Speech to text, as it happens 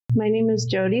My name is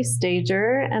Jody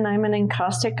Stejer, and I'm an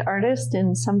encaustic artist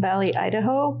in Sun Valley,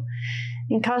 Idaho.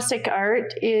 Encaustic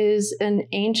art is an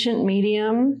ancient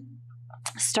medium,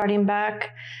 starting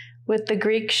back with the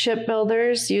Greek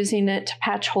shipbuilders using it to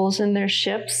patch holes in their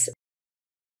ships. It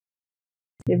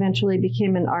eventually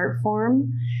became an art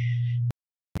form.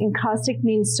 Encaustic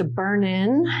means to burn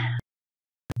in.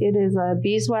 It is a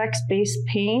beeswax-based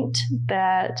paint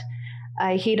that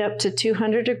I heat up to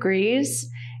 200 degrees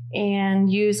and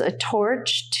use a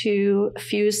torch to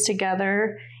fuse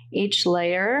together each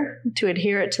layer to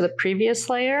adhere it to the previous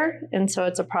layer. And so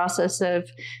it's a process of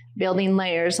building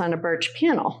layers on a birch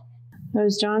panel. I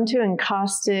was drawn to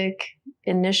encaustic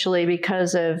initially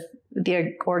because of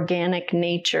the organic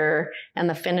nature and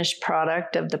the finished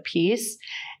product of the piece.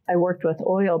 I worked with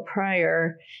oil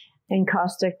prior.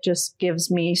 Encaustic just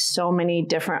gives me so many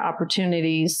different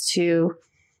opportunities to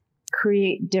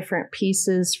create different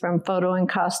pieces, from photo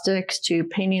encaustics to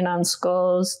painting on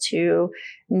skulls to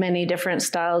many different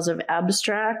styles of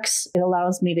abstracts. It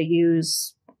allows me to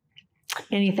use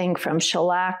anything from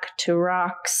shellac to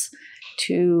rocks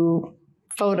to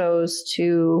photos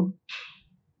to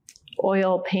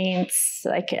oil paints.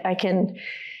 I can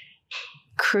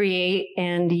create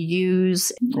and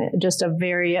use just a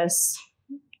various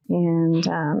and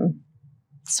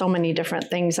so many different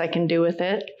things I can do with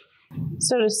it.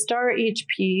 So to start each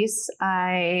piece,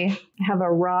 I have a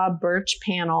raw birch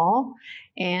panel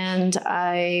and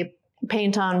I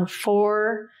paint on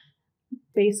 4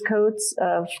 base coats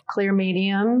of clear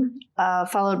medium,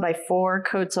 followed by 4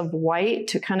 coats of white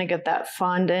to kind of get that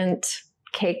fondant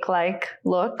cake-like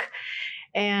look.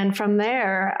 And from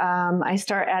there, I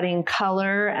start adding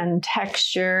color and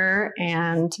texture,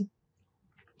 and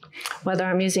whether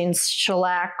I'm using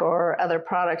shellac or other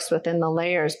products within the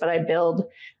layers, but I build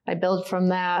from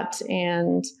that,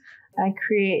 and I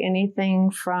create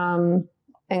anything from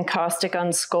encaustic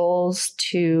on skulls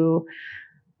to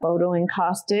photo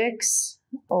encaustics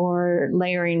or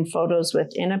layering photos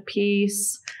within a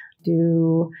piece,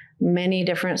 do many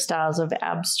different styles of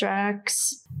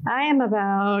abstracts. I am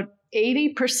about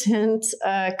 80%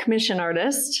 a commission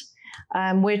artist,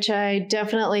 which I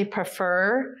definitely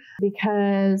prefer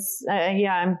because,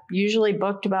 I'm usually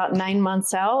booked about 9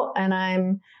 months out, and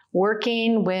I'm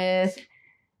working with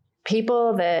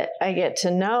people that I get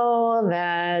to know,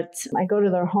 that I go to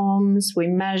their homes, we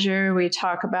measure, we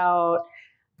talk about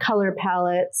color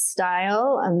palette,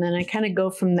 style, and then I kind of go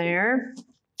from there.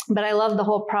 But I love the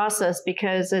whole process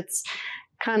because it's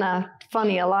kind of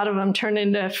funny. A lot of them turn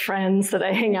into friends that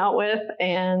I hang out with,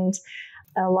 and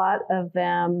a lot of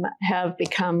them have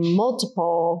become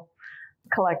multiple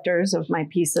collectors of my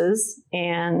pieces.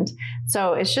 And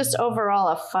so it's just overall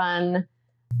a fun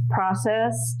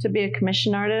process to be a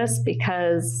commission artist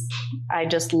because I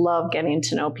just love getting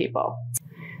to know people.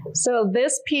 So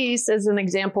this piece is an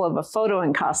example of a photo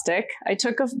encaustic. I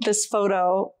took this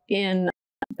photo in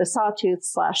the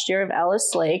Sawtooths last year of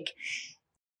Alice Lake.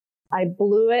 I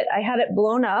blew it, I had it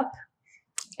blown up,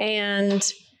 and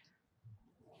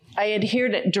I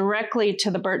adhered it directly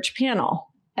to the birch panel.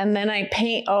 And then I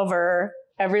paint over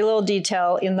every little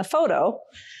detail in the photo,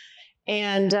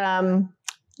 and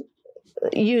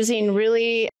using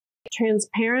really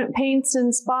transparent paints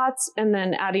in spots and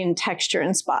then adding texture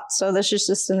in spots. So this is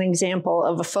just an example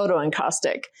of a photo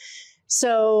encaustic.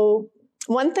 So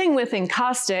one thing with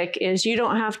encaustic is you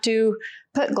don't have to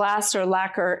put glass or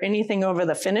lacquer or anything over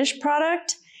the finished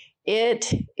product.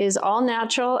 It is all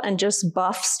natural and just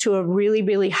buffs to a really,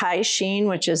 really high sheen,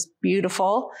 which is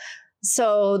beautiful.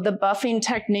 So the buffing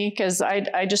technique is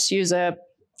I just use a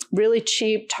really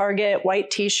cheap Target white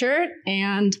t-shirt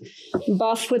and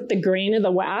buff with the grain of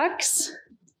the wax.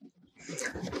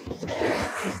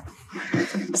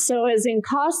 So as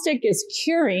encaustic is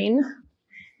curing,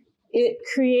 it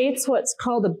creates what's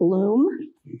called a bloom.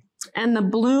 And the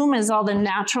bloom is all the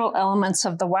natural elements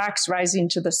of the wax rising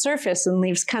to the surface and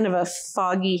leaves kind of a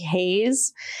foggy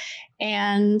haze.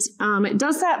 And it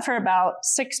does that for about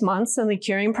 6 months in the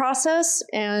curing process.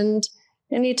 And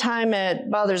anytime it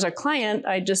bothers a client,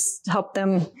 I just help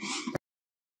them.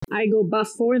 I go buff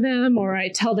for them, or I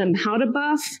tell them how to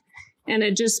buff, and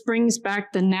it just brings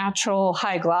back the natural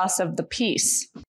high gloss of the piece.